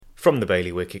From the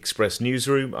Bailiwick Express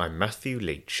newsroom, I'm Matthew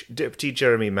Leach. Deputy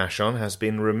Jeremy Mashon has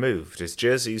been removed as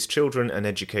Jersey's Children and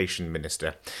Education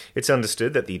Minister. It's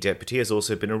understood that the deputy has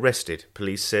also been arrested.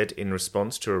 Police said in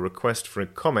response to a request for a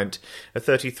comment, a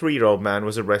 33-year-old man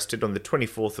was arrested on the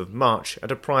 24th of March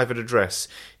at a private address.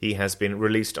 He has been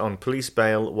released on police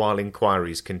bail while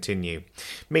inquiries continue.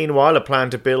 Meanwhile, a plan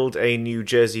to build a New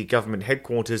Jersey government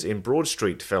headquarters in Broad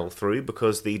Street fell through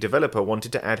because the developer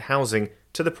wanted to add housing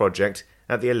to the project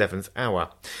at the 11th hour.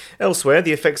 Elsewhere,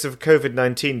 the effects of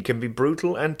COVID-19 can be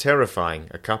brutal and terrifying.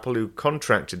 A couple who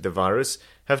contracted the virus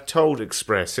have told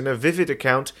Express in a vivid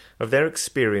account of their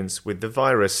experience with the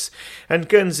virus. And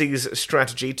Guernsey's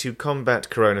strategy to combat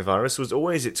coronavirus was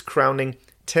always its crowning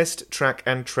Test, Track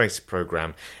and Trace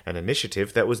programme, an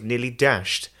initiative that was nearly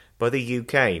dashed by the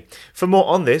UK. For more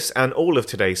on this and all of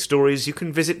today's stories, you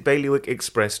can visit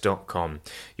bailiwickexpress.com.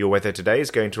 Your weather today is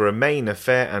going to remain a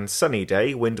fair and sunny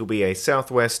day. Wind will be a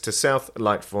southwest to south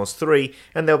light force 3,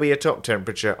 and there'll be a top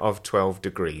temperature of 12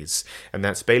 degrees. And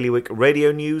that's Bailiwick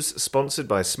Radio News, sponsored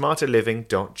by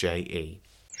smarterliving.je.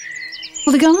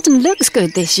 Well, the garden looks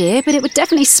good this year, but it would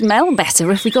definitely smell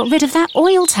better if we got rid of that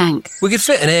oil tank. We could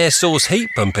fit an air source heat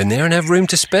pump in there and have room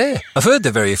to spare. I've heard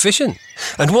they're very efficient.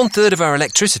 And 1/3 of our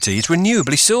electricity is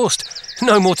renewably sourced.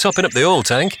 No more topping up the oil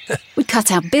tank. We'd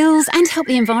cut our bills and help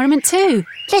the environment too.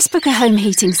 Let's book a home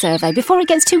heating survey before it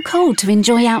gets too cold to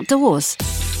enjoy outdoors.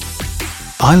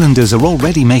 Islanders are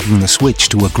already making the switch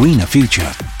to a greener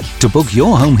future. To book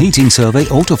your home heating survey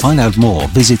or to find out more,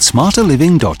 visit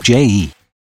smarterliving.je.